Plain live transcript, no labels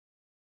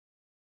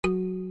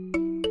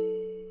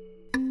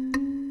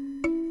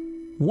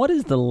What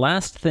is the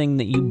last thing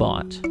that you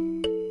bought?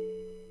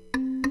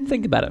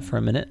 Think about it for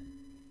a minute.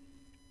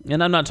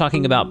 And I'm not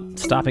talking about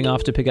stopping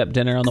off to pick up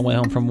dinner on the way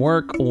home from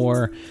work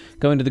or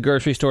going to the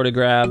grocery store to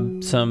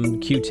grab some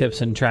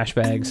Q-tips and trash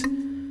bags.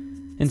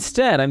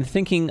 Instead, I'm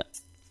thinking,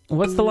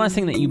 what's the last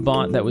thing that you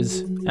bought that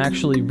was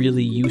actually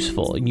really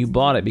useful? And you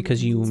bought it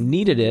because you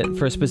needed it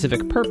for a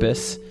specific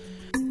purpose.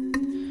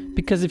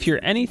 Because if you're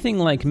anything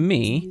like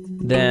me,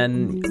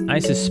 then I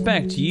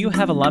suspect you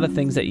have a lot of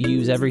things that you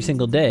use every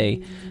single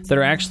day that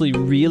are actually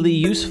really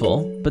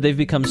useful, but they've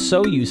become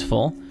so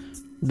useful,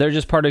 they're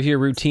just part of your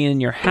routine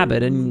and your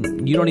habit,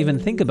 and you don't even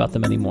think about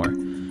them anymore.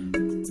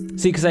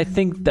 See, because I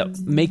think that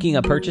making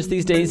a purchase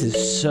these days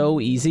is so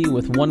easy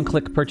with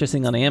one-click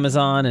purchasing on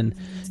Amazon and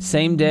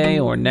same-day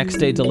or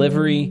next-day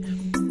delivery.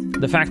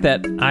 The fact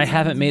that I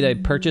haven't made a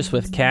purchase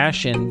with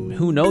cash in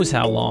who knows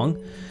how long,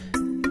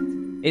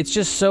 it's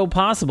just so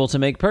possible to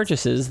make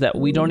purchases that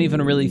we don't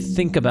even really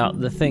think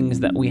about the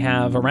things that we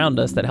have around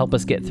us that help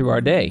us get through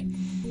our day.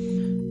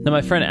 Now,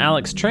 my friend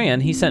Alex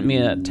Tran, he sent me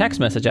a text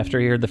message after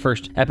he heard the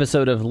first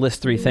episode of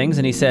List 3 Things,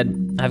 and he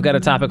said, I've got a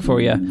topic for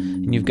you,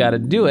 and you've got to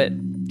do it,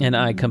 and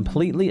I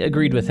completely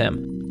agreed with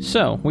him.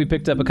 So, we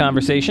picked up a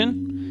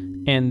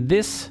conversation, and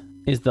this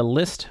is the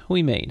list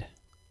we made.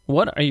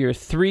 What are your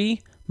 3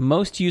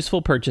 most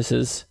useful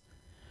purchases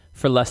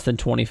for less than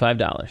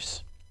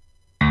 $25?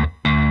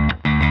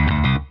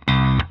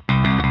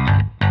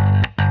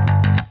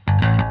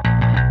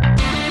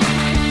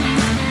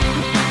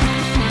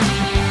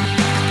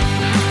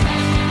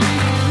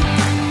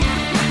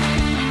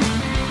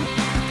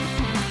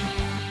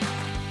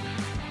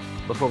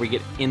 Before we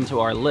get into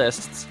our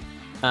lists,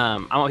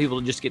 I want people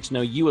to just get to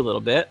know you a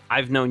little bit.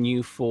 I've known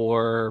you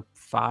for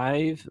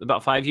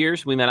about 5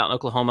 years. We met out in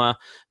Oklahoma,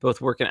 both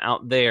working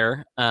out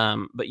there.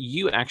 But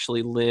you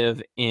actually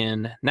live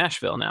in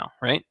Nashville now,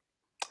 right?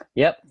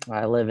 Yep,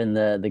 I live in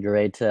the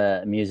great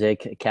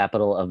music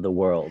capital of the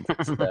world.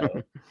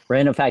 So,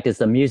 random fact, it's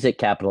the music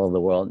capital of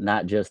the world,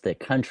 not just the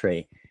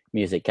country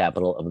music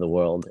capital of the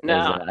world.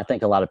 No. I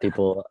think a lot of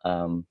people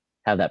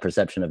have that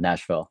perception of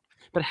Nashville.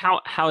 But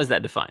how is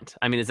that defined?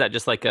 I mean, is that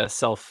just like a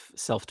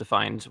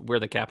self-defined, we're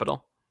the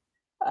capital?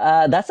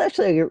 That's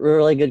actually a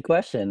really good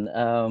question.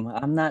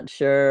 I'm not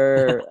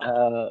sure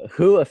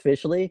who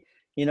officially,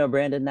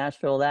 branded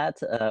Nashville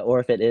that, or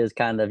if it is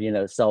kind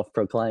of,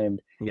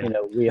 self-proclaimed, Yeah.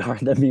 we are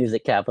the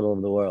music capital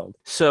of the world.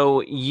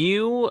 So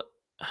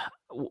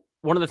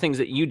one of the things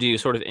that you do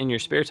sort of in your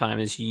spare time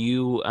is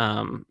you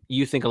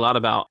think a lot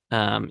about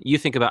how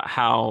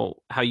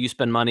you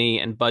spend money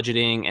and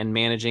budgeting and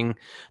managing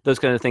those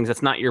kind of things.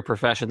 That's not your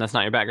profession, that's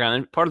not your background,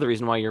 and part of the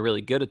reason why you're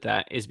really good at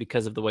that is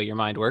because of the way your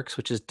mind works,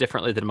 which is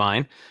differently than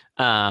mine.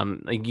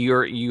 Like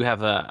you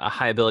have a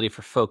high ability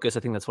for focus. I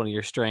think that's one of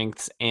your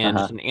strengths, and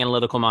just an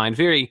analytical mind.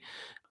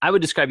 I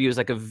would describe you as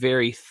like a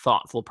very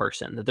thoughtful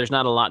person, that there's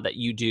not a lot that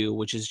you do,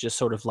 which is just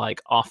sort of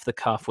like off the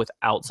cuff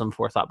without some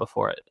forethought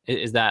before it.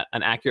 Is that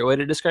an accurate way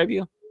to describe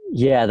you?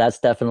 Yeah, that's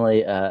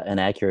definitely an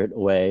accurate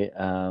way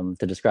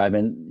to describe.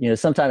 And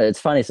sometimes it's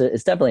funny. So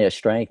it's definitely a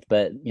strength,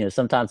 but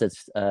sometimes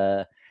it's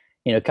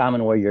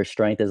common where your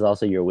strength is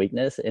also your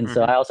weakness. And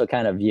so I also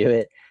kind of view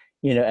it,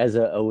 as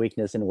a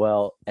weakness and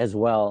as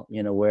well.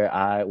 Where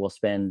I will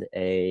spend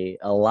a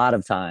lot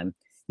of time,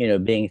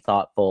 being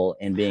thoughtful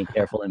and being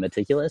careful and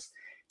meticulous.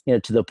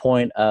 To the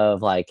point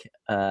of like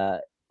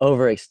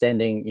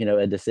overextending,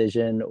 a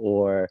decision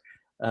or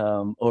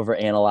over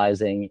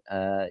analyzing,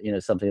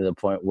 something to the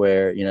point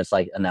where, it's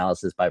like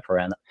analysis by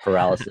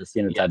paralysis,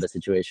 Yes. type of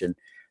situation.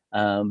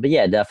 But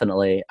yeah,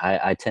 definitely,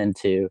 I tend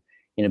to,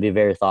 be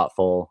very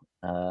thoughtful.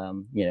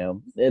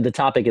 The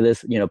topic of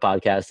this,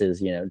 podcast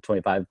is,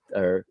 25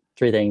 or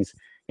 3 things,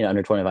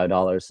 under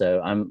 $25.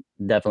 So I'm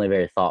definitely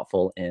very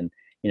thoughtful in,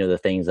 the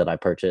things that I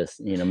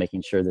purchase,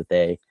 making sure that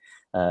they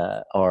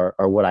are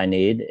what I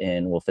need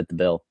and will fit the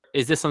bill.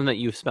 Is this something that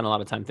you've spent a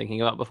lot of time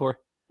thinking about before?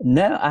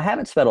 No, I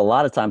haven't spent a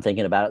lot of time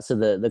thinking about it. So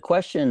the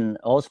question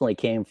ultimately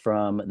came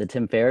from the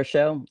Tim Ferriss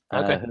show,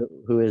 Okay.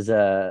 who is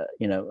a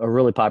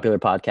really popular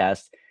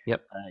podcast,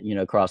 Yep.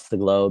 Across the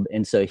globe.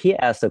 And so he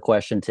asked a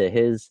question to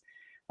his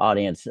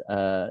audience,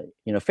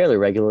 fairly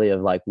regularly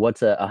of like,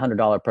 what's a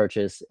 $100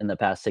 purchase in the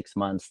past 6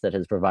 months that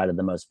has provided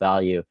the most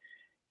value,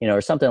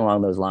 or something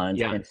along those lines.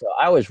 Yeah. And so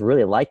I always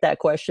really like that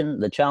question.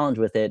 The challenge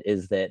with it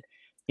is that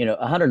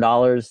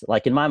 $100,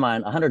 like in my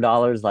mind,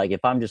 $100, like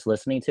if I'm just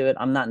listening to it,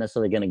 I'm not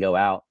necessarily going to go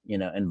out,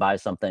 and buy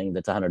something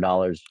that's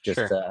 $100 just,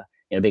 Sure.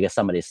 because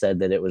somebody said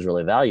that it was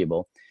really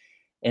valuable.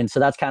 And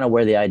so that's kind of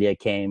where the idea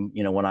came,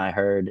 when I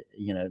heard,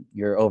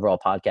 your overall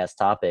podcast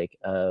topic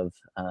of,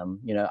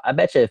 I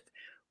bet you if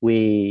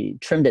we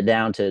trimmed it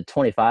down to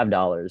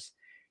 $25,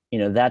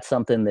 that's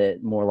something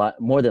that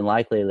more than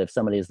likely, if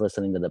somebody's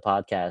listening to the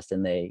podcast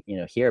and they,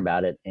 hear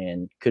about it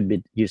and could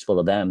be useful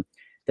to them,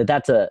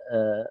 that's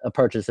a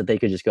purchase that they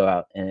could just go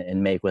out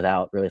and make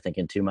without really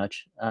thinking too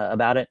much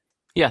about it.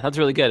 Yeah, that's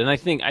really good. And I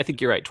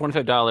think you're right.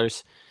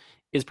 $25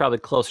 is probably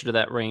closer to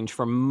that range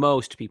for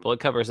most people. It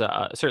covers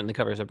certainly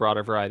covers a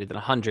broader variety than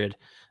 100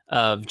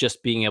 of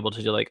just being able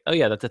to do like, oh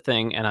yeah, that's a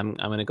thing, and I'm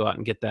going to go out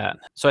and get that.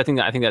 So I think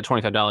that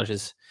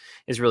 $25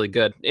 is really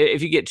good.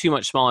 If you get too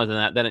much smaller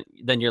than that,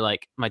 then you're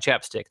like my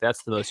chapstick.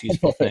 That's the most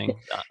useful thing,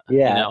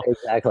 Yeah,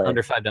 exactly.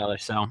 under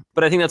 $5. So,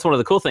 but I think that's one of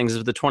the cool things is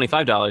with the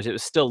 $25, it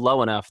was still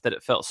low enough that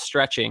it felt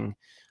stretching.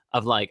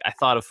 Of like, I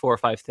thought of 4 or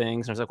 5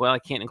 things, and I was like, well, I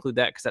can't include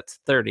that because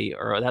that's 30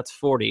 or that's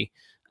 40.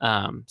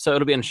 So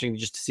it'll be interesting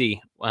just to see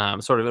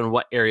sort of in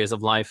what areas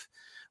of life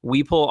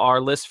we pull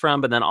our list from,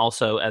 but then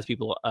also as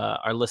people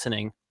are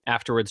listening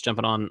afterwards,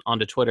 jumping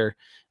onto Twitter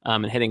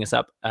and hitting us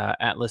up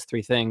at List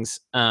Three Things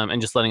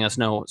and just letting us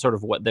know sort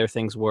of what their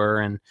things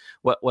were and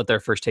what their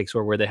first takes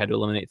were, where they had to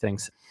eliminate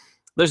things.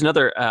 There's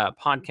another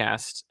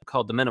podcast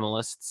called The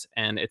Minimalists,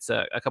 and it's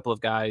a couple of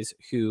guys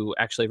who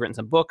actually have written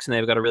some books, and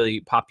they've got a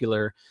really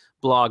popular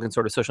blog and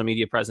sort of social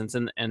media presence,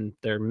 and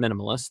they're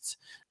minimalists.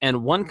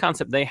 And one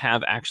concept they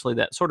have actually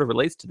that sort of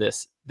relates to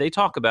this, they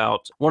talk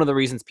about one of the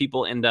reasons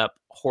people end up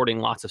hoarding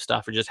lots of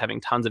stuff or just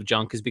having tons of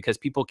junk is because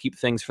people keep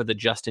things for the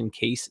just in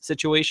case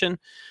situation.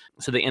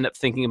 So they end up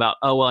thinking about,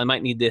 oh, well, I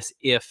might need this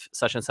if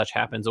such and such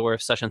happens or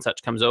if such and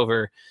such comes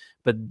over.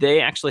 But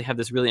they actually have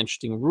this really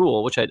interesting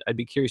rule, which I'd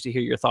be curious to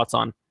hear your thoughts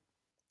on.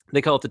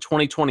 They call it the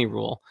 20/20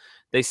 rule.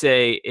 They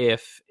say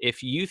if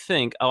you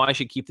think, oh, I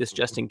should keep this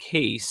just in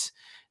case,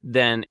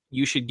 then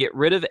you should get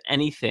rid of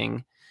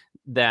anything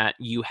that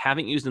you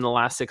haven't used in the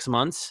last 6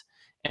 months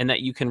and that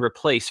you can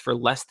replace for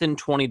less than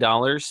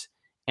 $20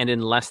 and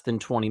in less than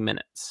 20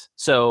 minutes.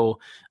 So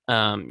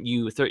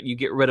you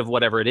get rid of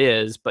whatever it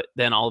is, but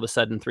then all of a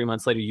sudden 3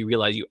 months later you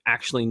realize you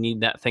actually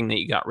need that thing that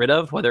you got rid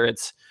of, whether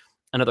it's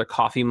another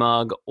coffee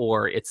mug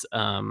or it's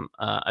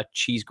a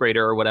cheese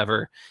grater or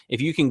whatever.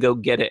 If you can go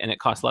get it and it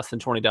costs less than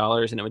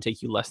 $20 and it would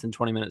take you less than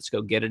 20 minutes to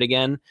go get it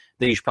again,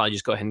 then you should probably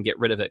just go ahead and get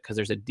rid of it because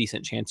there's a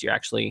decent chance you're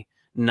actually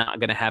not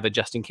going to have a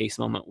just in case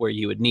moment where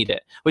you would need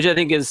it, which I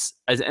think is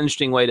an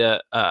interesting way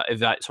to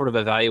sort of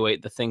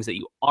evaluate the things that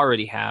you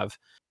already have.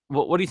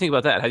 What do you think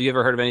about that? Have you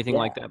ever heard of anything Yeah.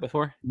 like that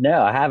before?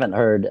 No, I haven't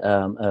heard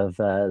of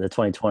the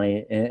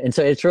 2020, and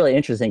so it's really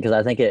interesting because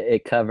I think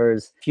it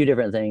covers a few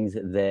different things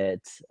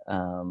that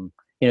come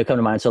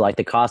to mind. So like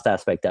the cost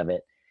aspect of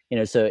it,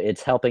 so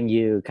it's helping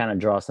you kind of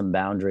draw some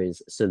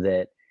boundaries so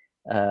that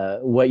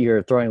what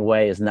you're throwing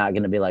away is not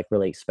going to be like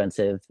really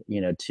expensive,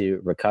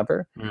 to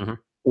recover, Mm-hmm.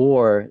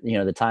 or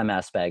the time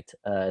aspect,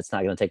 it's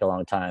not going to take a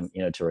long time,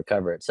 to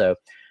recover it. So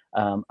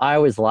I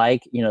always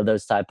like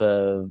those type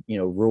of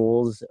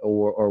rules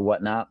or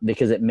whatnot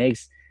because it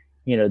makes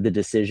the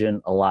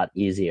decision a lot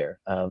easier.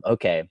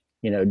 Okay,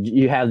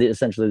 you have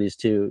essentially these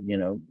two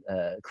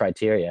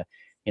criteria.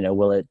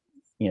 Will it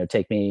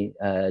take me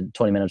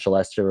 20 minutes or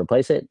less to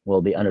replace it? Will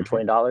it be under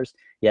 $20?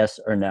 Yes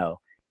or no?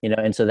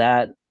 And so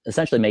that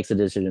essentially makes a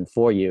decision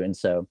for you. And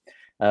so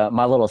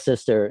my little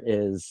sister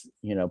is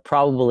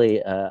probably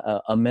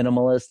a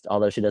minimalist,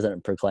 although she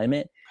doesn't proclaim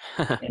it.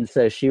 And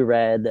so she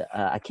read,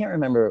 I can't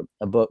remember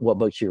what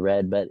book she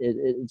read, but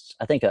it's,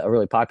 I think, a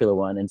really popular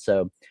one. And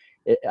so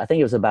I think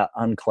it was about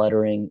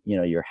uncluttering,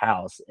 your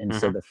house. And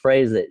so the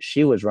phrase that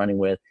she was running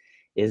with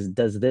is,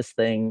 does this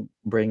thing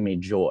bring me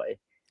joy?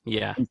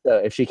 Yeah. And so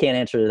if she can't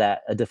answer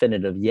that a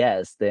definitive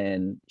yes,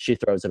 then she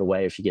throws it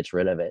away or she gets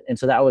rid of it. And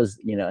so that was,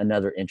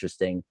 another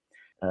interesting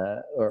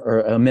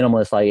or a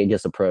minimalist, like, I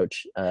guess,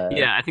 approach.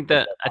 Yeah, I think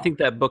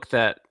that book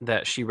that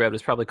she read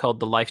was probably called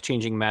The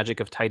Life-Changing Magic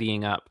of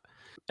Tidying Up.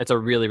 It's a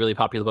really, really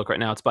popular book right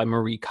now. It's by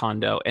Marie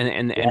Kondo.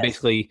 And Yes.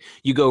 basically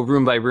you go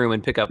room by room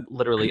and pick up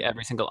literally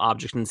every single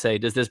object and say,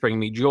 does this bring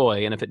me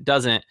joy? And if it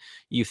doesn't,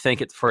 you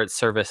thank it for its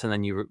service and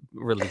then you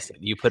release it.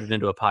 You put it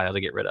into a pile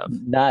to get rid of.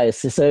 Nice.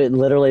 So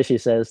literally she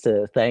says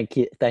to thank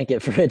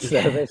it for its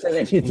service, and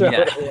then you throw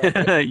it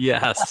away.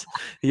 Yes.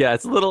 Yeah,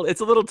 it's a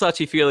little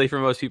touchy-feely for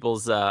most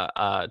people's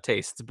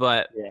tastes,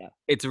 but Yeah.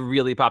 it's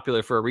really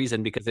popular for a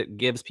reason because it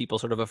gives people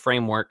sort of a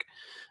framework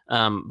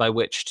by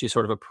which to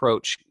sort of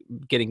approach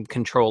getting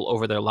control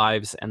over their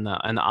lives and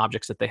the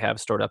objects that they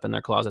have stored up in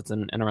their closets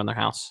and around their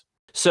house.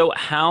 So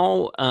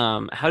how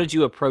did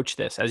you approach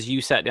this as you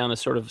sat down to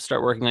sort of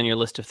start working on your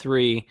list of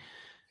 3?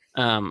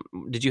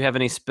 Did you have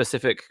any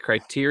specific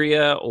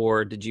criteria,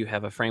 or did you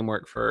have a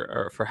framework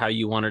for how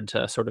you wanted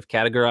to sort of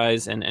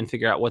categorize and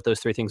figure out what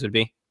those 3 things would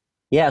be?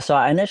 Yeah. So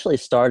I initially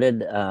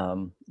started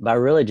by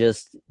really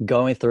just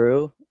going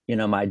through,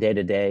 my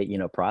day-to-day,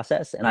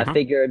 process. And I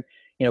figured,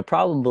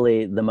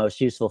 probably the most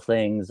useful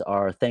things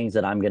are things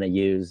that I'm going to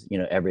use,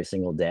 every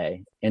single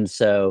day. And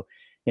so,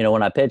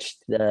 when I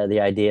pitched the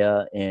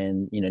idea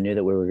and, knew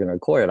that we were going to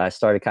record it, I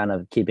started kind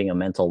of keeping a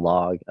mental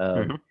log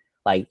of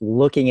like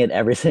looking at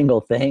every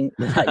single thing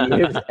that I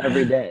use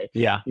every day.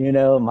 Yeah.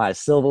 My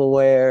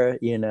silverware,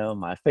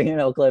 my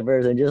fingernail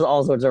clippers, and just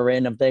all sorts of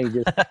random things.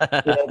 Just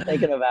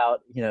thinking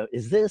about,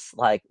 is this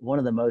like one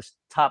of the most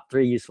top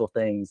 3 useful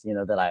things,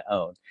 that I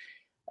own?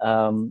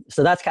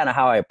 So that's kind of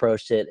how I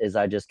approached it. Is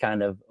I just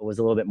kind of was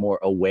a little bit more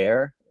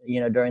aware,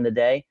 during the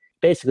day.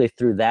 Basically,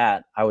 through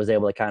that, I was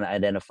able to kind of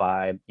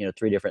identify,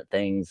 3 different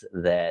things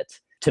that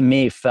to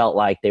me felt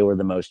like they were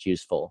the most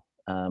useful.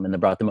 and that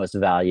brought the most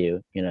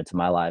value, to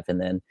my life.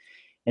 And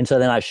so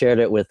then I shared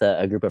it with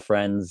a group of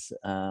friends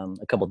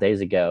a couple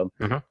days ago,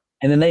 Mm-hmm.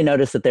 and then they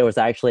noticed that there was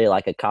actually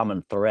like a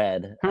common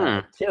thread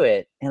to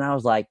it, and I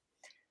was like,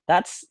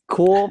 that's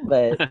cool,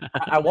 but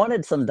I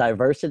wanted some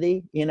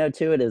diversity,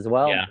 to it as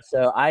well. Yeah.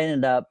 So I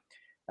ended up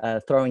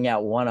throwing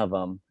out one of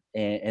them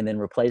and then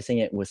replacing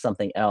it with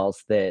something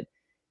else that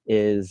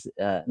is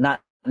not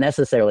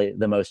necessarily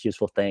the most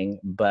useful thing,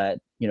 but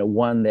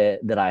one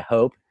that I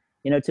hope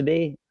to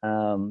be.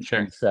 Sure.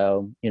 And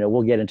so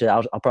we'll get into.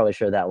 I'll probably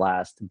share that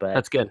last, but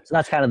That's good. So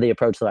that's kind of the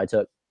approach that I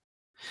took.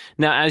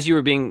 Now, as you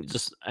were being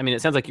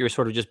it sounds like you were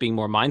sort of just being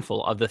more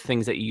mindful of the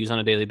things that you use on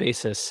a daily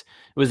basis.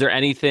 Was there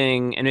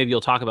anything, and maybe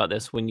you'll talk about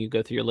this when you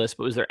go through your list,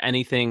 but was there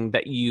anything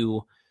that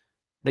you're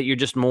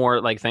just more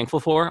like thankful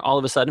for all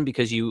of a sudden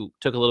because you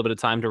took a little bit of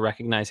time to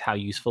recognize how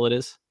useful it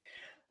is?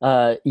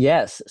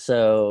 Yes.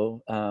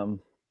 So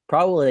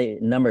probably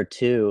number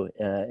two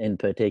in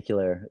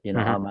particular,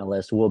 on my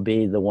list will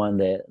be the one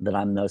that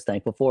I'm most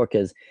thankful for,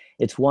 because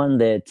it's one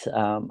that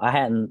I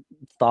hadn't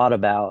thought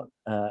about.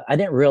 I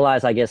didn't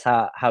realize, I guess,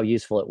 how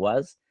useful it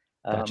was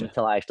Gotcha.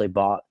 until I actually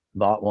bought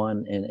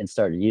one and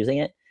started using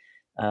it.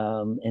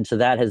 And so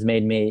that has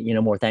made me,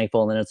 more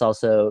thankful, and it's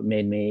also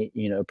made me,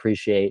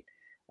 appreciate.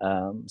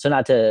 So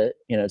not to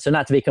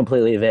be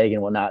completely vague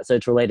and whatnot. So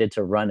it's related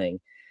to running.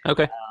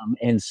 Okay.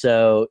 And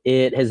so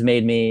it has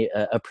made me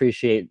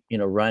appreciate,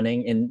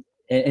 running and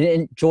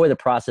enjoy the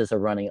process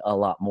of running a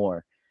lot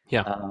more.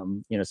 Yeah.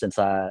 Since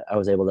I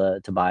was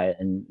able to buy it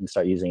and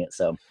start using it.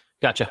 So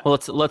Gotcha. Well,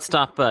 let's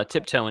stop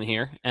tiptoeing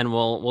here, and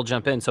we'll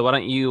jump in. So why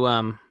don't you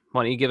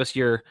give us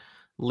your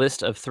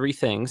list of 3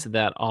 things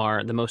that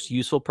are the most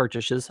useful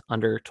purchases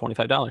under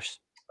 $25?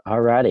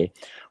 Alrighty.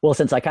 Well,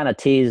 since I kind of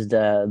teased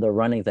the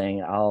running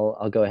thing,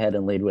 I'll go ahead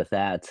and lead with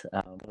that.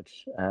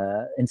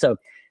 And so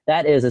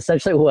that is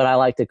essentially what I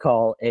like to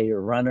call a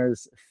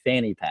runner's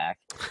fanny pack.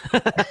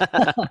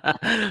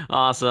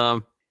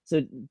 Awesome.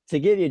 So to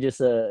give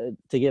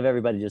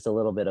everybody just a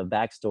little bit of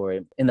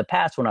backstory, in the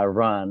past when I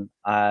run,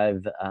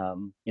 I've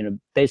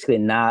basically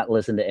not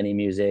listened to any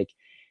music,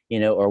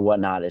 or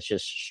whatnot. It's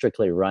just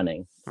strictly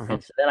running.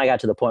 And so then I got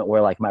to the point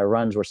where like my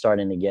runs were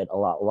starting to get a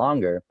lot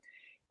longer,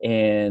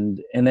 and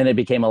then it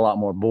became a lot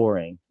more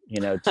boring,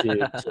 to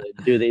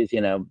do these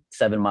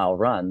 7-mile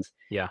runs.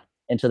 Yeah.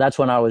 And so that's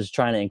when I was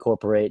trying to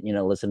incorporate,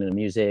 listening to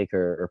music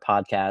or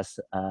podcasts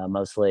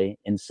mostly.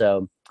 And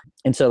so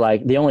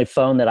like the only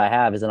phone that I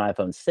have is an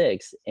iPhone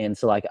 6. And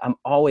so like I'm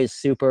always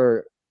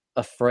super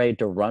afraid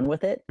to run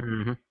with it.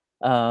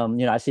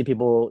 I see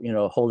people,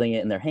 holding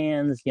it in their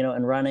hands,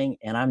 and running.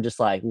 And I'm just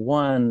like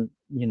one,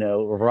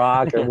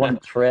 rock or one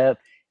trip.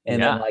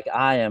 And then like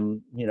I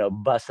am,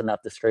 busting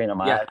up the screen on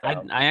my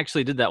iPhone. I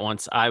actually did that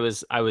once. I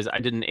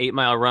did an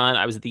 8-mile run.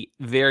 I was at the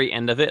very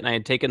end of it, and I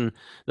had taken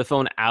the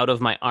phone out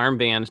of my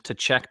armband to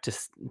check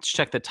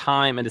the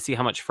time and to see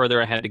how much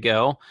further I had to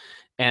go.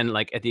 And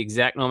like at the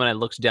exact moment I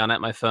looked down at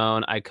my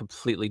phone, I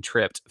completely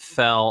tripped,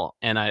 fell,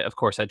 and I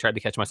tried to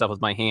catch myself with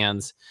my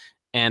hands,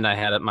 and I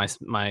had my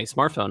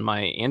smartphone,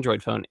 my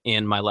Android phone,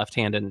 in my left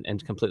hand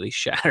and completely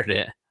shattered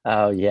it.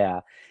 Oh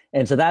yeah.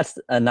 And so that's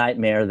a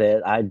nightmare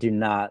that I do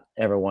not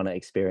ever want to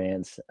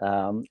experience.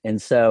 And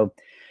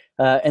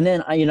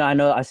then I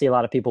know I see a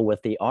lot of people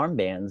with the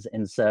armbands,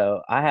 and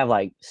so I have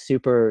like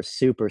super,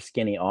 super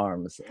skinny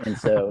arms. And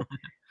so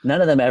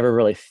none of them ever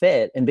really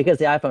fit. And because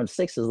the iPhone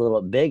 6 is a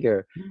little bit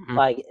bigger,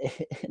 like,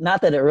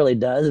 not that it really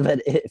does, but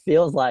it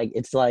feels like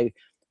it's like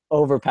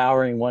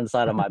overpowering one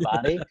side of my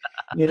body,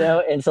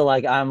 and so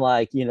like I'm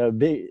like,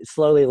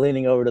 slowly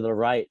leaning over to the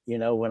right,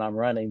 when I'm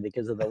running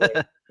because of the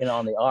weight,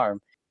 on the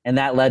arm. And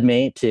that led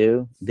me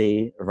to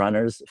the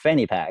runner's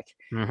fanny pack.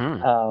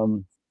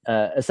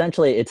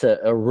 Essentially, it's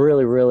a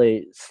really,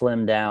 really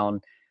slim down,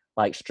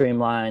 like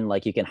streamlined,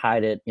 like you can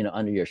hide it,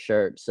 under your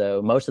shirt.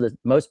 So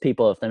most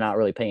people, if they're not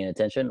really paying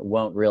attention,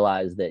 won't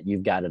realize that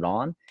you've got it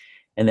on.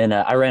 And then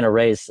I ran a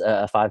race,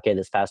 a 5K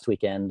this past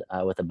weekend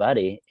with a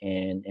buddy,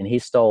 and he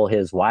stole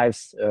his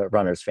wife's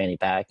runner's fanny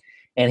pack,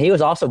 and he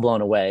was also blown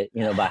away,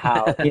 by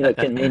how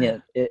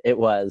convenient it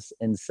was.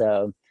 And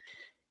so.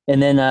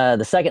 And then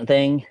the second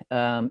thing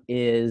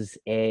is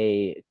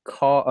a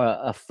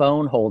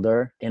phone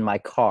holder in my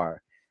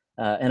car,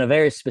 and a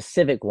very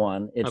specific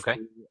one. It's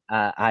the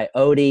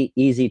iOTI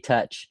Easy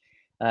Touch,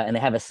 and they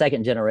have a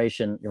second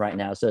generation right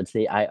now. So it's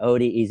the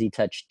iOTI Easy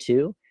Touch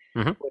 2,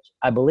 which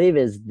I believe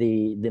is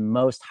the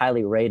most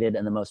highly rated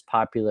and the most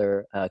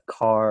popular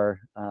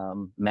car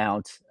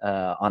mount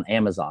on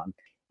Amazon.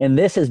 And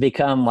this has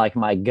become like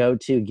my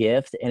go-to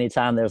gift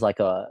anytime there's like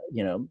a,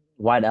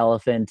 white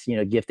elephant,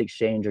 gift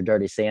exchange or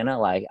dirty Santa.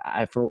 Like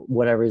I, for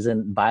whatever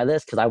reason, buy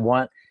this because I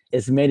want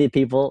as many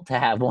people to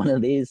have one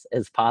of these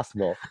as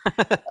possible.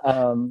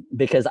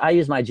 Because I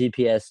use my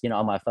GPS,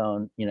 on my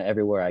phone,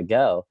 everywhere I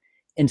go.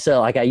 And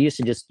so like I used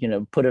to just,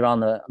 put it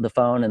on the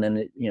phone and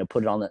then,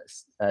 put it on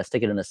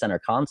stick it in the center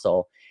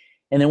console.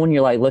 And then when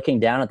you're like looking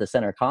down at the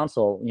center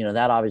console,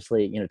 that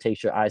obviously,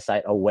 takes your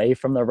eyesight away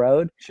from the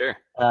road. Sure.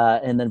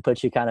 And then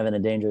puts you kind of in a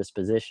dangerous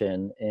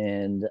position.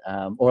 And,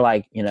 or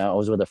like, I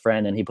was with a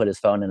friend and he put his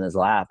phone in his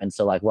lap. And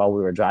so like, while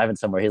we were driving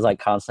somewhere, he's like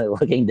constantly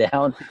looking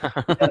down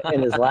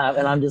in his lap.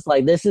 And I'm just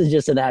like, this is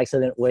just an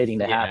accident waiting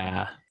to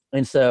happen.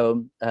 And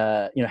so,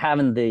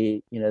 having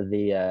the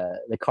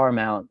car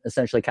mount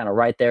essentially kind of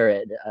right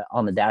there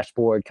on the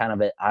dashboard, kind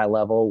of at eye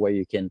level where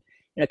you can,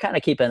 kind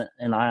of keep an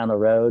eye on the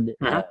road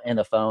and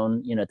the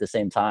phone, at the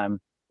same time,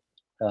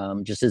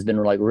 just has been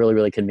like really,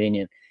 really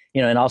convenient,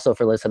 and also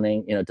for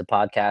listening, to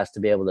podcasts,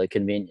 to be able to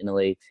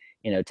conveniently,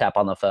 tap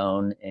on the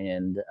phone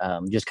and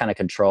just kind of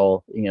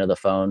control, the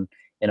phone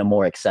in a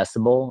more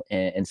accessible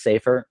and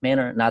safer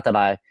manner. Not that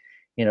I,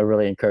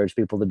 really encourage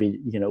people to be,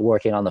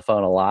 working on the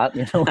phone a lot,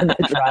 when they're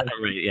driving.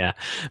 Right, yeah.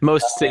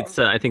 Most states,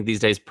 I think these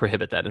days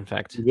prohibit that, in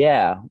fact.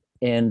 Yeah.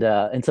 And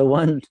so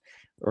one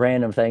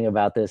random thing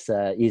about this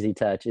Easy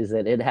Touch is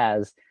that it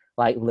has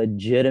like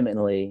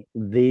legitimately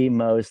the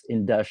most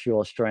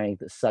industrial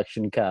strength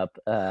suction cup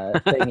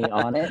thingy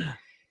on it.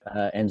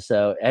 And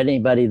so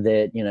anybody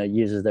that,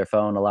 uses their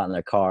phone a lot in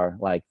their car,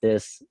 like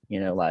this,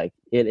 like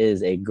it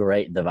is a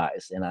great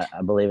device. And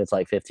I believe it's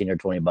like 15 or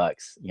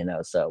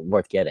 $20, so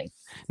worth getting.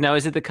 Now,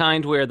 is it the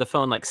kind where the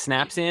phone like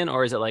snaps in,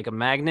 or is it like a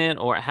magnet,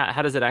 or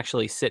how does it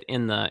actually sit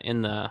in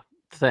the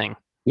thing?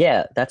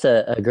 Yeah, that's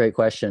a great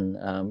question.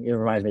 It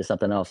reminds me of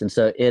something else. And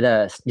so it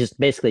just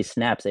basically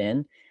snaps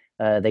in.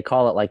 They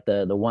call it like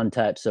the one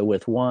touch. So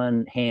with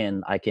one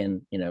hand, I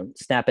can,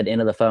 snap it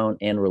into the phone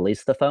and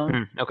release the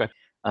phone. Okay.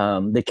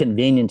 The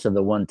convenience of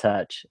the one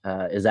touch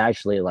is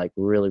actually like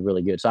really,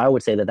 really good. So I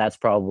would say that that's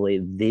probably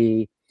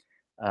the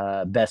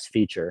best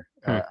feature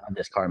of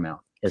this car mount,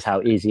 is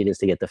how easy it is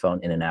to get the phone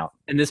in and out.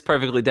 And this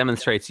perfectly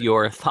demonstrates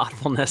your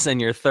thoughtfulness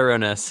and your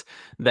thoroughness,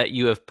 that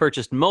you have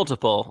purchased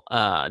multiple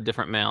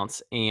different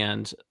mounts,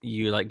 and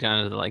you like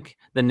down to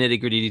the nitty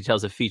gritty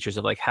details of features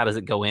of like, how does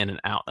it go in and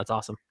out? That's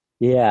awesome.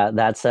 Yeah,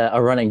 that's a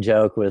running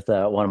joke with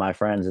one of my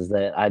friends, is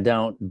that I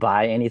don't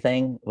buy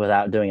anything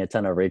without doing a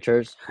ton of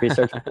research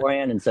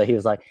beforehand. And so he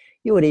was like,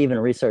 you would even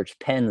research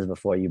pens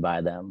before you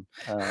buy them,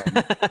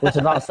 which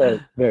is also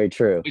very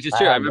true. Which is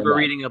true. I remember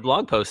reading a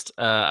blog post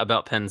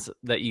about pens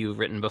that you've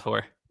written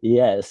before.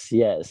 Yes.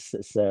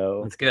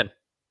 So that's good.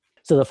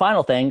 So the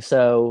final thing,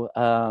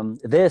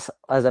 this,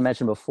 as I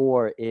mentioned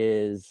before,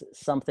 is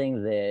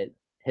something that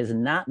has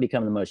not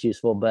become the most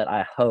useful, but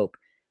I hope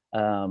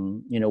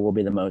will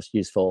be the most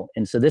useful.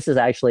 And so this is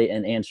actually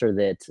an answer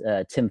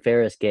that Tim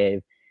Ferriss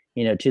gave,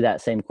 to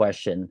that same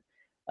question.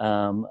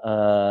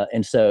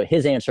 And so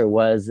his answer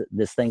was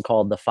this thing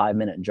called the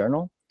 5-minute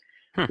journal,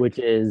 which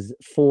is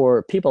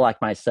for people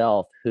like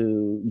myself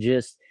who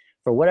just,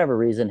 for whatever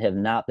reason, have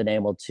not been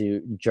able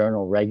to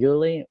journal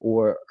regularly,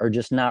 or are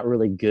just not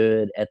really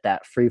good at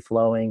that free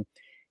flowing,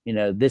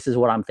 this is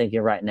what I'm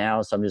thinking right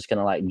now, so I'm just going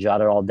to like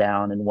jot it all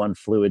down in one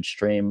fluid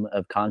stream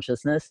of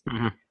consciousness.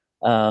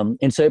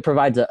 And so it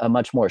provides a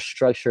much more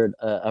structured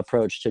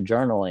approach to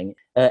journaling.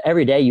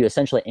 Every day you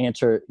essentially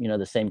answer,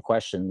 the same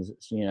questions,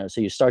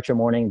 so you start your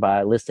morning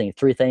by listing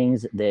 3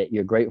 things that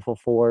you're grateful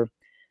for,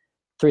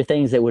 3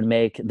 things that would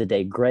make the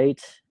day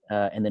great,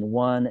 and then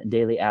 1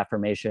 daily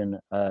affirmation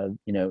of,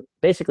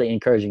 basically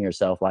encouraging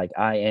yourself, like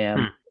I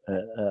am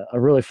a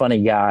really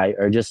funny guy,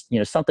 or just,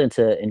 something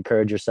to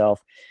encourage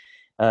yourself.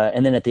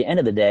 And then at the end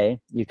of the day,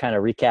 you kind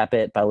of recap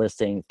it by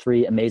listing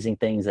 3 amazing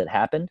things that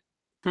happened.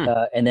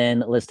 And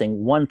then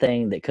listing 1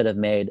 thing that could have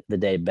made the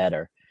day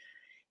better.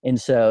 And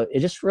so it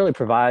just really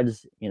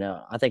provides,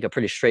 I think, a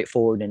pretty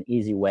straightforward and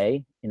easy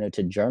way,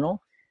 to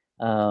journal,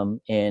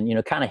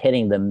 and, kind of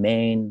hitting the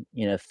main,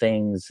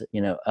 things,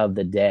 of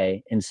the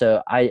day. And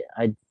so I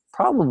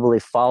probably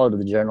followed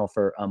the journal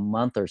for a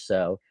month or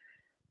so,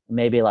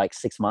 maybe like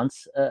 6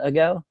 months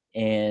ago.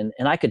 And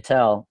I could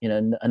tell,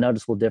 a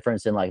noticeable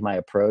difference in like my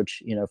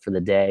approach, for the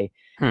day.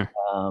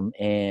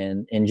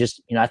 And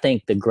just, I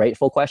think the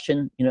grateful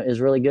question, is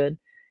really good,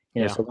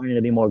 so learning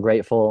to be more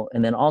grateful.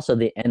 And then also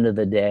the end of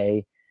the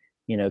day,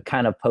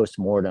 kind of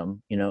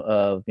post-mortem,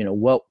 of,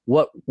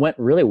 what went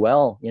really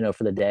well,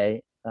 for the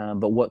day,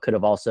 but what could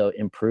have also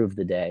improved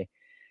the day.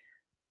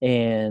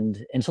 And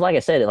so, like I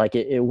said,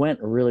 it went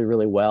really,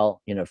 really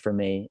well, for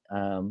me.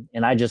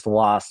 And I just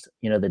lost,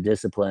 the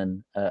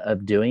discipline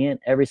of doing it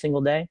every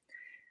single day.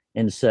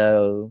 And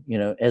so,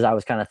 as I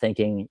was kind of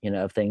thinking,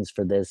 of things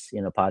for this,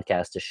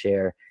 podcast to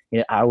share,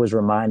 I was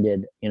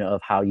reminded,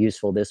 of how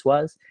useful this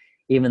was,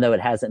 even though it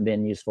hasn't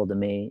been useful to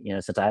me,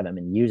 since I haven't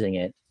been using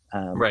it.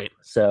 Right.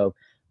 So,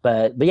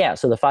 but yeah,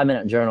 so the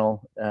 5-minute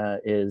journal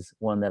is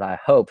one that I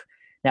hope,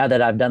 now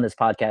that I've done this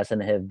podcast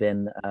and have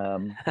been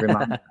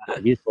reminded how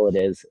useful it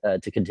is,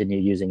 to continue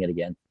using it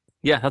again.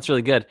 Yeah, that's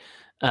really good.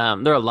 There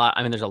are a lot.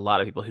 I mean, there's a lot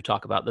of people who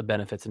talk about the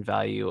benefits and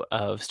value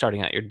of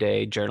starting out your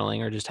day journaling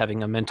or just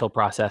having a mental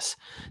process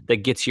that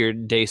gets your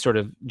day sort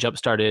of jump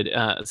started.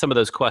 Some of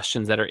those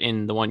questions that are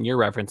in the one you're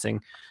referencing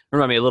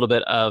remind me a little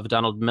bit of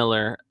Donald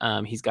Miller.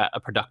 He's got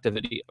a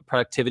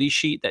productivity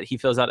sheet that he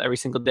fills out every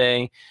single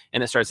day,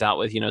 and it starts out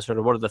with, sort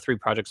of what are the 3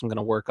 projects I'm going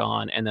to work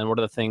on, and then what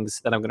are the things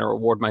that I'm going to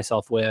reward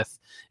myself with,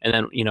 and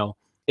then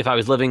if I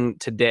was living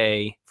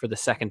today for the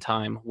second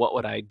time, what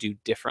would I do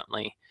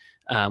differently?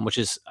 Which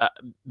is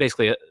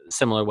basically a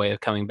similar way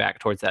of coming back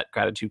towards that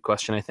gratitude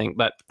question, I think.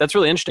 But that's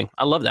really interesting.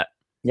 I love that.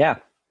 Yeah.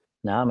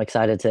 Now I'm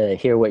excited to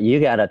hear what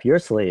you got up your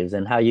sleeves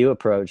and how you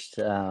approached,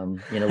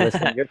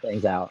 listing your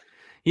things out.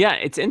 Yeah,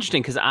 it's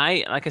interesting because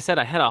like I said,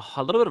 I had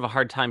a little bit of a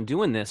hard time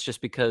doing this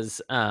just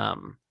because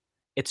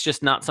it's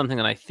just not something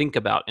that I think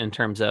about in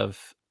terms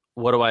of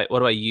what do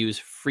I use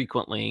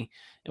frequently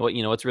and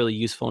what's really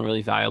useful and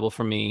really valuable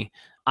for me.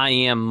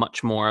 I'm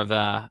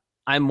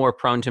more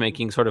prone to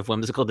making sort of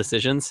whimsical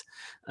decisions.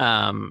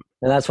 And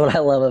that's what I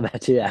love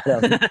about you,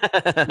 Adam.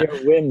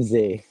 You're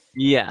whimsy.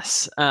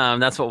 Yes,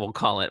 that's what we'll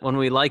call it. When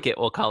we like it,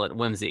 we'll call it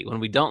whimsy. When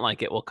we don't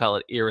like it, we'll call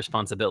it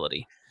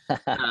irresponsibility.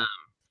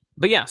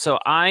 But yeah, so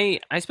I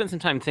spent some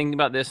time thinking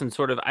about this and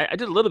sort of I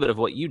did a little bit of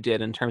what you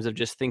did in terms of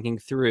just thinking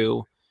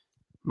through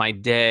my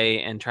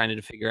day and trying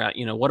to figure out,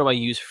 what do I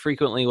use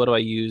frequently? What do I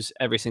use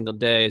every single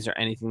day? Is there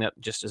anything that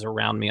just is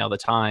around me all the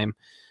time?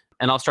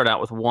 And I'll start out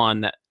with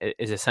one that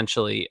is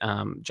essentially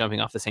jumping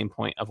off the same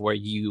point of where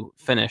you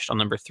finished on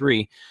number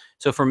 3.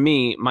 So for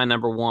me, my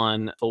number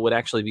 1 would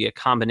actually be a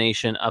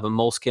combination of a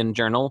Moleskine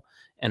journal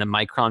and a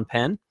Micron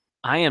pen.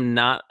 I'm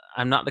not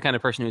the kind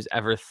of person who's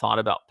ever thought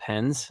about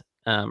pens,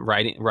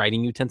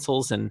 writing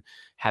utensils and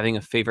having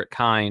a favorite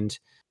kind,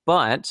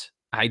 but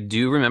I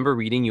do remember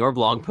reading your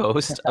blog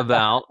post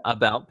about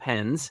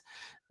pens,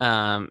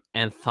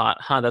 and thought,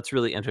 that's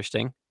really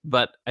interesting.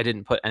 But I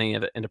didn't put any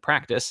of it into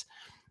practice.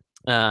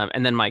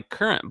 And then my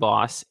current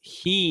boss,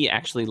 he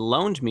actually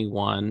loaned me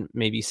one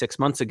maybe 6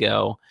 months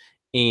ago,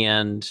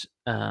 and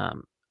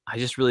I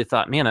just really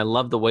thought, man, I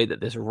love the way that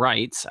this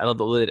writes. I love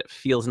the way that it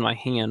feels in my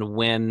hand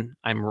when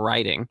I'm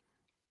writing.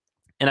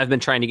 And I've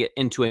been trying to get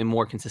into a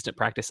more consistent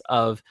practice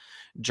of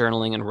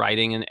journaling and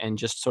writing and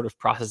just sort of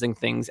processing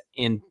things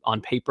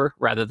on paper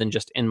rather than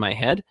just in my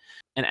head.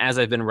 And as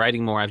I've been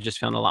writing more, I've just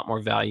found a lot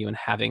more value in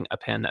having a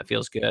pen that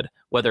feels good,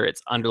 whether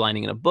it's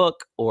underlining in a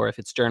book or if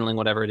it's journaling,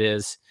 whatever it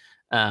is.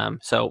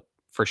 So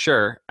for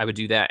sure, I would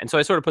do that. And so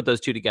I sort of put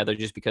those two together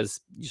just because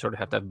you sort of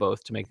have to have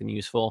both to make them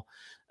useful.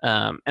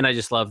 And I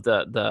just love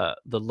the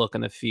look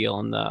and the feel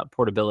and the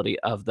portability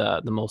of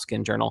the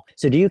Moleskine journal.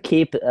 So do you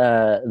keep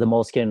the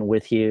Moleskine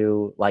with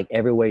you like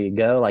everywhere you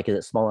go? Like, is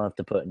it small enough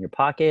to put in your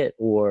pocket,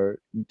 or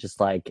just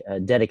like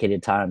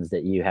dedicated times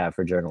that you have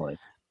for journaling?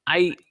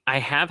 I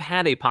have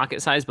had a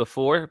pocket size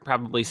before,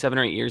 probably 7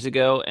 or 8 years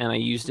ago, and I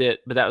used it,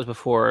 but that was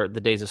before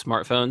the days of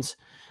smartphones.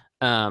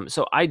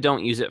 So I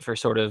don't use it for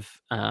sort of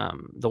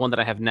the one that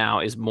I have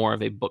now is more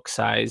of a book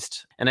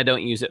sized, and I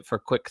don't use it for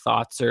quick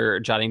thoughts or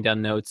jotting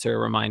down notes or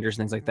reminders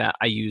and things like that.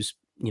 I use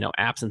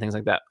apps and things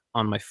like that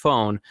on my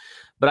phone,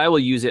 but I will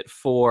use it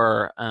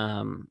for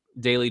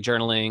daily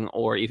journaling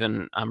or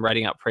even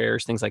writing out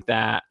prayers, things like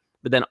that.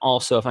 But then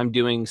also if I'm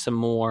doing some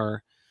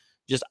more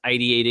just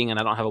ideating and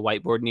I don't have a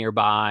whiteboard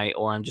nearby,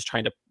 or I'm just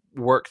trying to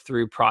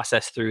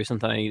process through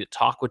something I need to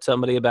talk with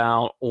somebody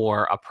about,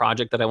 or a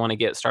project that I want to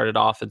get started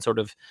off and sort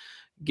of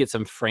get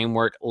some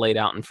framework laid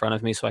out in front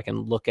of me so I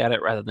can look at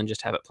it rather than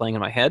just have it playing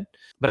in my head.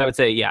 But I would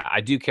say, yeah,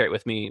 I do carry it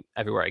with me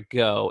everywhere I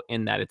go,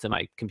 in that it's in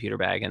my computer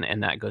bag,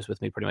 and that goes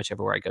with me pretty much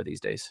everywhere I go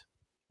these days.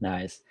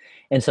 Nice.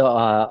 And so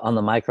on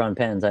the Micron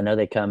pens, I know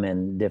they come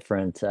in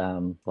different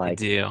I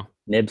do.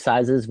 nib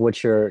sizes.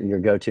 What's your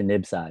go-to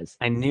nib size?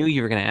 I knew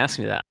you were going to ask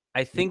me that.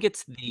 I think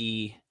it's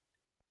the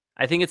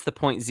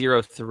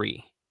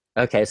 .03.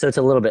 Okay, so it's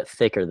a little bit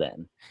thicker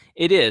then.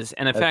 It is.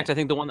 And in Okay. fact, I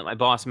think the one that my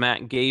boss,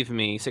 Matt, gave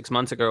me 6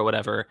 months ago or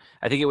whatever,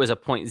 I think it was a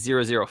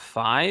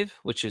 .005,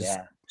 which is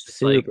Yeah,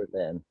 just like super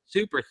thin.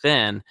 super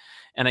thin.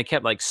 And I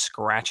kept like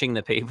scratching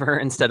the paper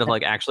instead of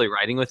like actually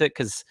writing with it,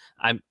 because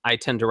I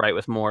tend to write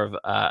with more of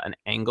an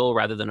angle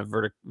rather than a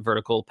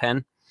vertical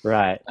pen.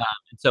 Right.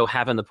 So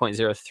having the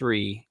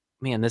 .03,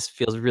 man, this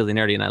feels really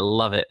nerdy and I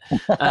love it.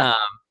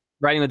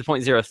 Writing with the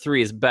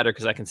 .03 is better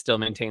because I can still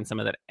maintain some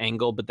of that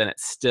angle, but then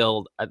it's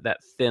still that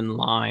thin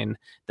line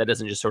that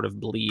doesn't just sort of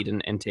bleed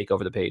and take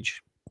over the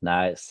page.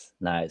 Nice.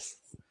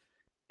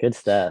 Good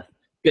stuff.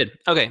 Good.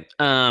 Okay.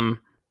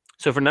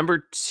 So for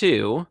number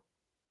 2,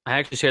 I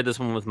actually shared this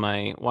one with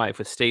my wife,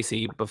 with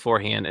Stacy,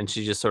 beforehand, and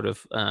she just sort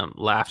of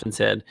laughed and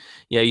said,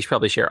 "Yeah, you should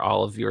probably share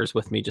all of yours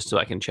with me just so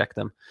I can check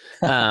them."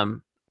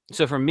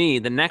 So for me,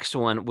 the next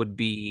one would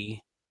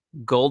be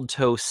Gold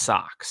Toe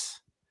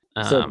socks.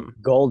 So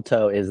Gold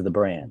Toe is the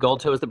brand. Gold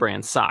Toe is the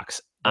brand,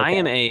 socks.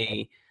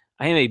 Okay.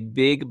 I am a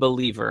big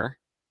believer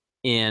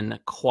in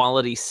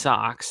quality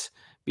socks,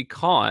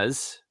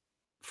 because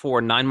for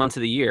 9 months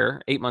of the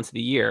year, 8 months of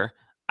the year,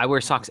 I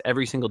wear socks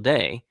every single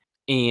day.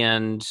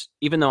 And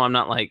even though I'm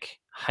not like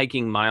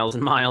hiking miles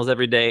and miles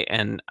every day,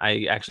 and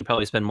I actually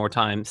probably spend more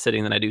time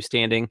sitting than I do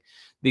standing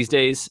these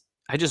days.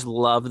 I just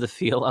love the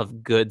feel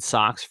of good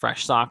socks,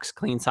 fresh socks,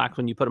 clean socks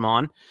when you put them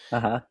on.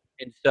 Uh-huh.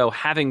 And so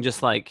having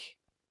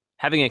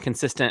a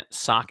consistent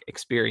sock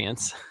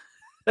experience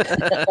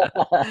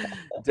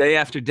day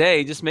after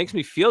day just makes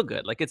me feel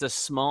good. Like it's a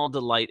small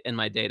delight in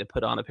my day to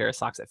put on a pair of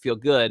socks that feel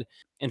good.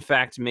 In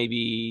fact,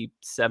 maybe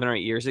 7 or 8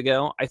 years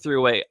ago, I threw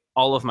away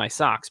all of my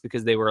socks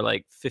because they were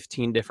like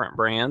 15 different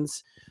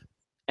brands.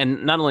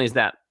 And not only is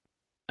that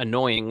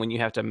annoying when you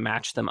have to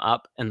match them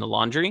up in the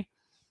laundry,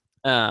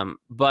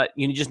 but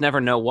you just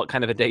never know what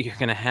kind of a day you're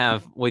going to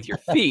have with your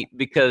feet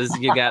because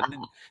you got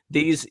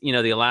these,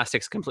 the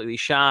elastics completely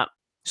shot.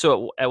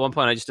 So at one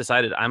point I just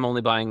decided I'm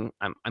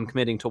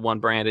committing to one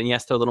brand, and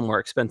yes, they're a little more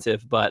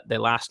expensive, but they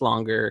last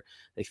longer,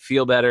 they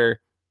feel better.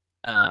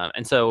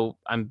 And so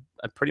I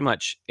pretty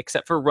much,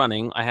 except for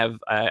running,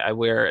 I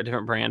wear a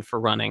different brand for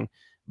running,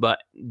 but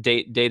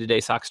day-to-day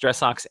socks, dress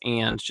socks,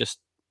 and just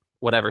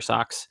whatever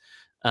socks,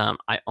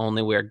 I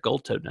only wear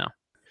gold toed now.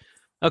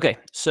 Okay,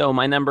 so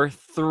my number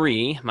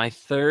 3, my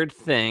third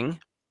thing,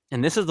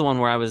 and this is the one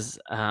where I was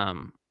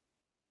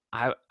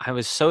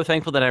so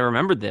thankful that I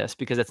remembered this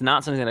because it's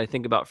not something that I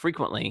think about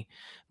frequently,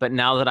 but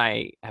now that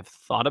I have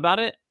thought about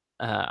it,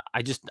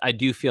 I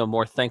do feel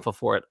more thankful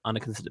for it on a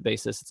consistent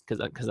basis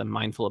because I'm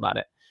mindful about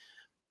it,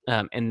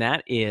 and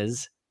that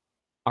is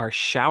our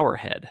shower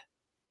head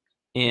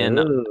in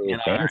Ooh,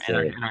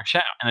 fancy.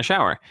 our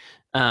shower.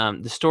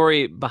 The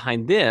story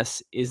behind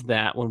this is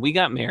that when we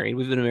got married,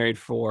 we've been married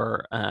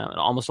for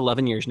almost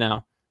 11 years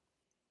now.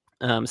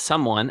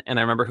 Someone, and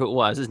I remember who it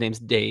was, his name's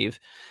Dave,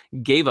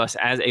 gave us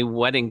as a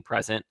wedding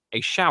present a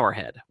shower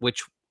head,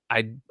 which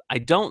I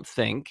don't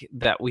think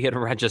that we had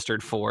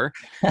registered for.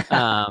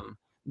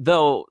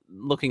 Though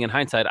looking in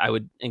hindsight, I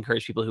would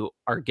encourage people who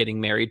are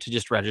getting married to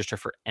just register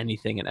for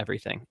anything and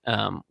everything,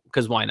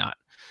 because why not?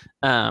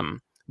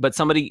 But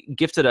somebody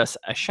gifted us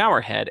a shower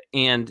head,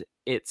 and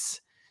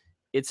it's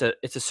a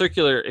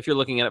circular, if you're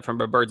looking at it from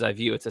a bird's eye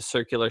view, it's a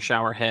circular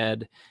shower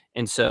head.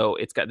 And so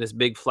it's got this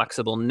big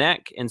flexible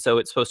neck. And so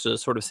it's supposed to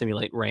sort of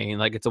simulate rain.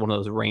 Like it's one of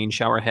those rain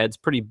shower heads,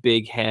 pretty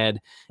big head.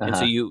 And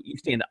so Uh-huh. you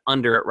stand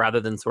under it rather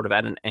than sort of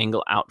at an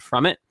angle out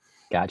from it.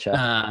 Gotcha.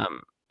 I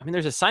mean,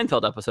 there's a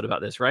Seinfeld episode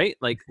about this, right?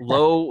 Like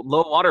low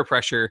water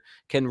pressure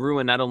can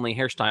ruin not only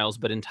hairstyles,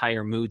 but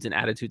entire moods and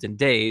attitudes and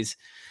days.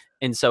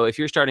 And so if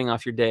you're starting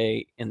off your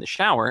day in the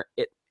shower,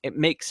 it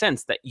makes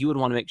sense that you would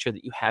want to make sure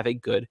that you have a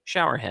good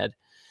shower head.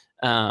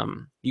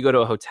 You go to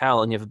a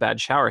hotel and you have a bad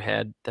shower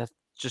head, that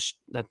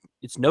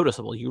it's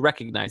noticeable. You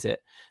recognize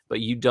it, but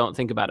you don't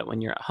think about it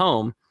when you're at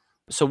home.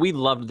 So we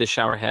loved this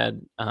shower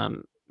head.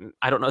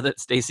 I don't know that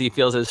Stacy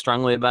feels as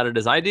strongly about it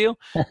as I do,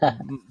 but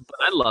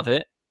I love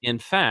it. In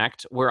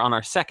fact, we're on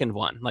our second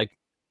one. Like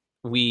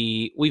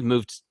we've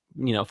moved,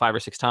 5 or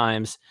 6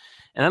 times,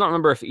 and I don't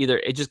remember if either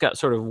it just got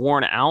sort of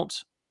worn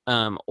out,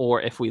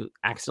 or if we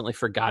accidentally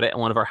forgot it in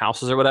one of our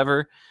houses or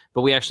whatever.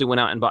 But we actually went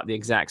out and bought the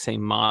exact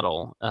same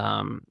model,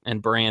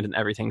 and brand and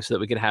everything so that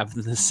we could have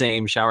the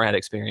same shower head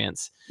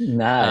experience.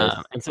 Nice.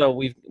 And so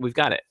we've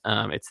got it.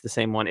 It's the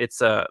same one.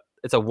 It's a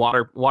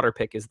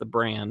Waterpik is the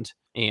brand,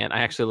 and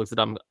I actually looked it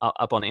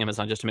up on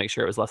Amazon just to make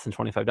sure it was less than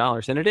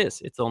 $25, and it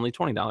is. It's only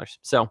 $20.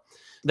 So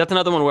that's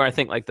another one where I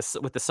think like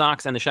with the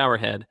socks and the shower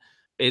head,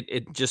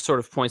 it just sort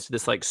of points to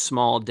this like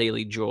small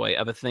daily joy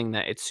of a thing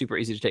that it's super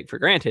easy to take for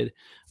granted,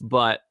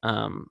 but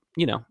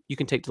you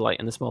can take delight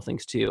in the small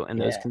things too, and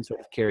those Yeah. can sort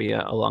of carry you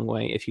a long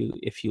way if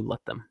you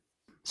let them.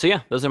 So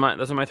yeah, those are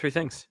my 3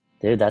 things.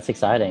 Dude, that's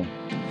exciting.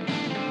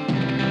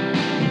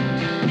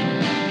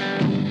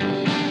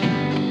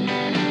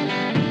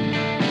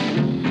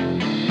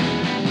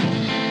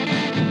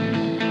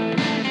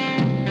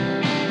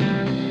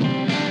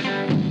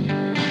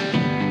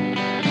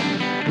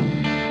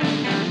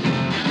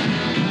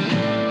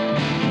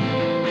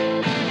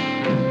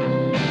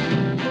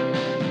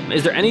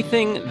 Is there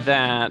anything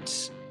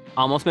that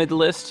almost made the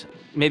list?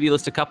 Maybe you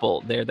list a couple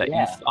there that you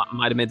Yeah. thought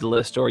might have made the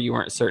list, or you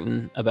weren't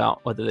certain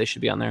about whether they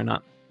should be on there or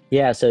not.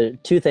 Yeah, so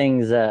 2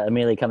 things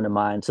immediately come to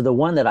mind. So the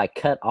one that I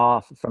cut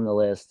off from the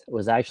list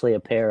was actually a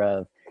pair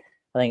of,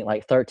 I think,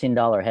 like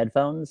 $13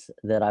 headphones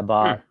that I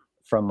bought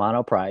from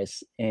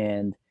Monoprice.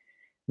 And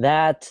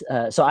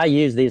so I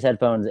use these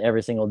headphones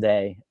every single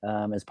day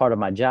as part of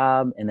my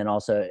job, and then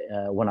also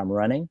when I'm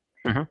running.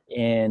 Mhm.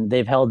 And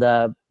they've held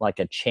up like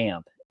a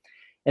champ.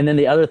 And then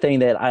the other thing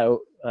that I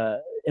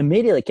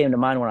immediately came to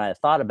mind when I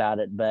thought about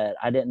it, but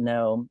I didn't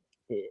know,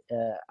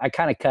 I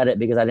kind of cut it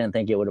because I didn't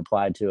think it would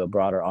apply to a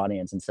broader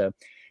audience. And so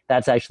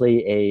that's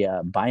actually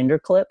a binder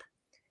clip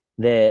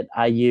that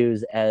I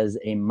use as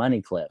a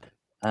money clip.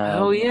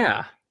 Oh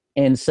yeah.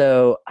 And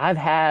so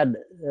I've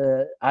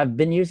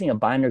been using a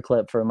binder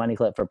clip for a money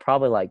clip for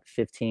probably like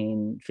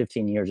 15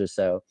 years or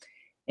so.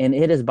 And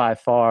it is by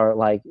far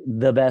like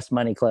the best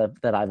money clip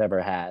that I've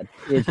ever had.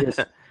 It's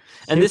just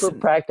And super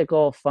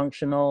practical,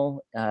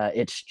 functional.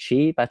 It's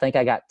cheap. I think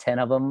I got 10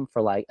 of them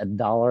for like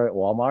 $1 at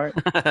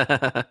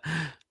Walmart.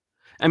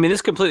 I mean,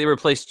 this completely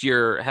replaced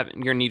your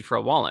need for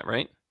a wallet,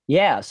 right?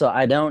 Yeah, so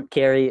I don't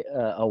carry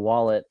a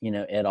wallet,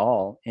 at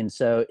all, and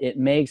so it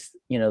makes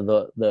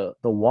the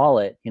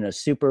wallet,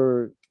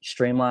 super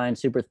streamlined,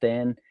 super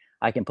thin.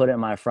 I can put it in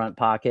my front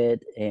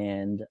pocket,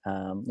 and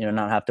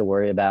not have to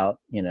worry about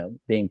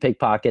being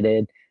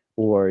pickpocketed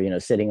or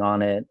sitting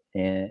on it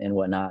and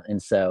whatnot.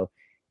 And so,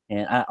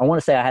 and I want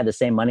to say I had the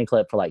same money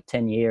clip for like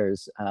 10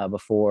 years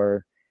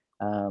before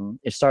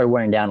it started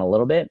wearing down a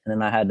little bit, and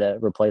then I had to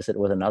replace it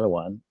with another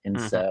one. And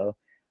so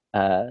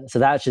so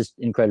that's just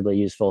incredibly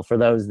useful for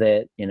those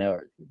that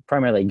are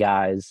primarily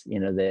guys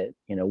that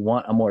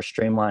want a more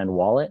streamlined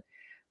wallet.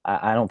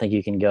 I don't think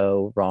you can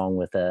go wrong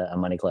with a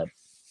money clip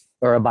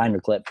or a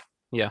binder clip.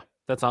 Yeah,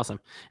 that's awesome.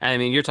 And I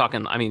mean, you're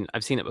talking, I mean,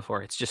 I've seen it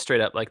before. It's just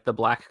straight up like the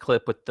black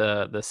clip with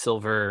the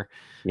silver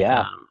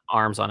Yeah,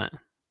 arms on it.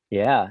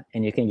 yeah,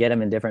 and you can get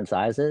them in different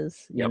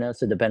sizes. Yep.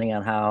 So depending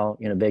on how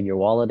big your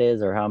wallet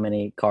is or how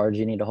many cards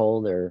you need to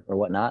hold or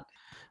whatnot.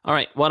 All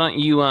right, why don't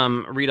you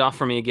read off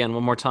for me again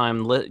one more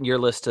time your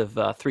list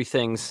of 3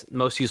 things,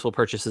 most useful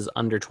purchases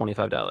under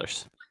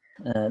 $25.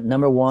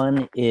 Number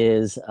one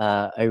is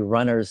a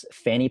runner's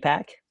fanny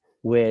pack,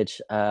 which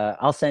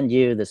I'll send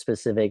you the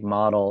specific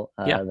model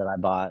Yeah. that I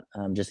bought,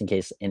 just in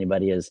case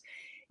anybody is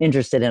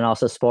interested in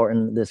also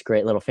sporting this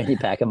great little fanny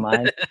pack of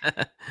mine.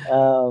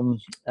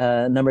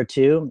 Number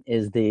two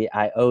is the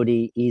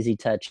IOTI Easy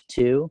Touch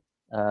 2,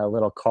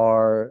 little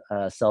car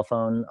cell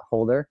phone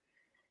holder.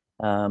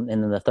 And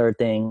then the third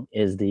thing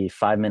is the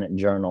 5-minute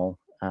journal,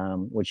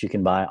 which you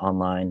can buy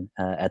online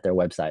at their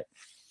website.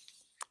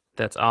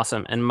 That's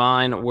awesome. And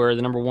mine were,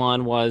 the number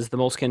 1 was the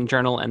Moleskine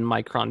journal and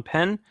Micron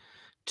pen.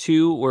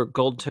 2 were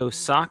Gold Toe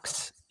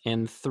socks.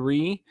 And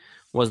 3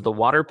 was the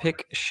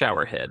Waterpik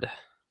shower head.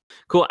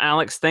 Cool,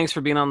 Alex. Thanks for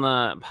being on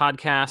the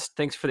podcast.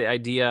 Thanks for the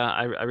idea.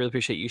 I really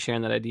appreciate you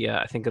sharing that idea.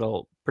 I think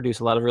it'll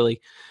produce a lot of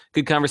really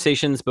good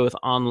conversations, both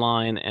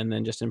online and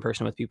then just in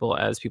person with people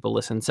as people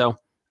listen. So,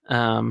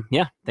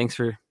 yeah, thanks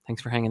for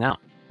hanging out.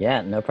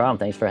 Yeah, no problem.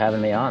 Thanks for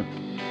having me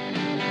on.